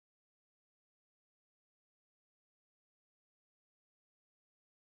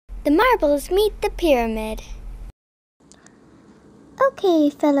The marbles meet the pyramid. Okay,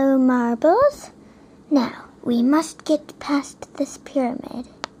 fellow marbles. Now, we must get past this pyramid.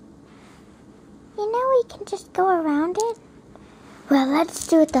 You know we can just go around it? Well, let's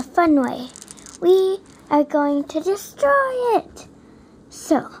do it the fun way. We are going to destroy it.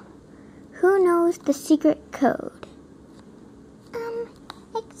 So, who knows the secret code?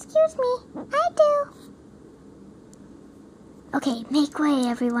 Excuse me, I do. Okay, make way,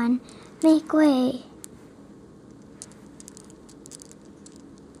 everyone. Make way.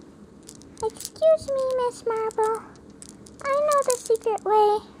 Excuse me, Miss Marble. I know the secret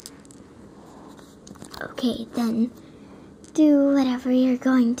way. Okay, then do whatever you're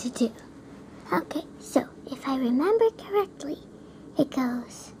going to do. Okay, so if I remember correctly, it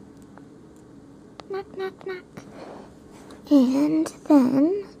goes knock, knock, knock. And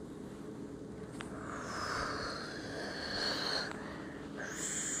then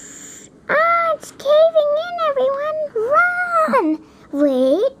it's caving in, everyone. Run!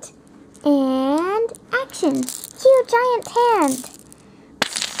 Wait. And action. Cue giant hand.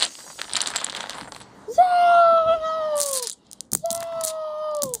 Yay! Yay!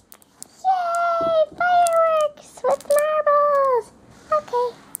 Yay! Fireworks with marbles. Okay.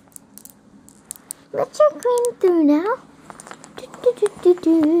 Let your queen through now.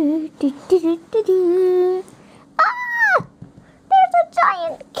 Ah! There's a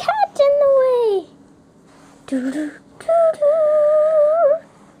giant cat in the way.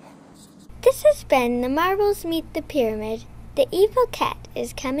 This has been The Marbles Meet the Pyramid. The evil cat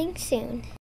is coming soon.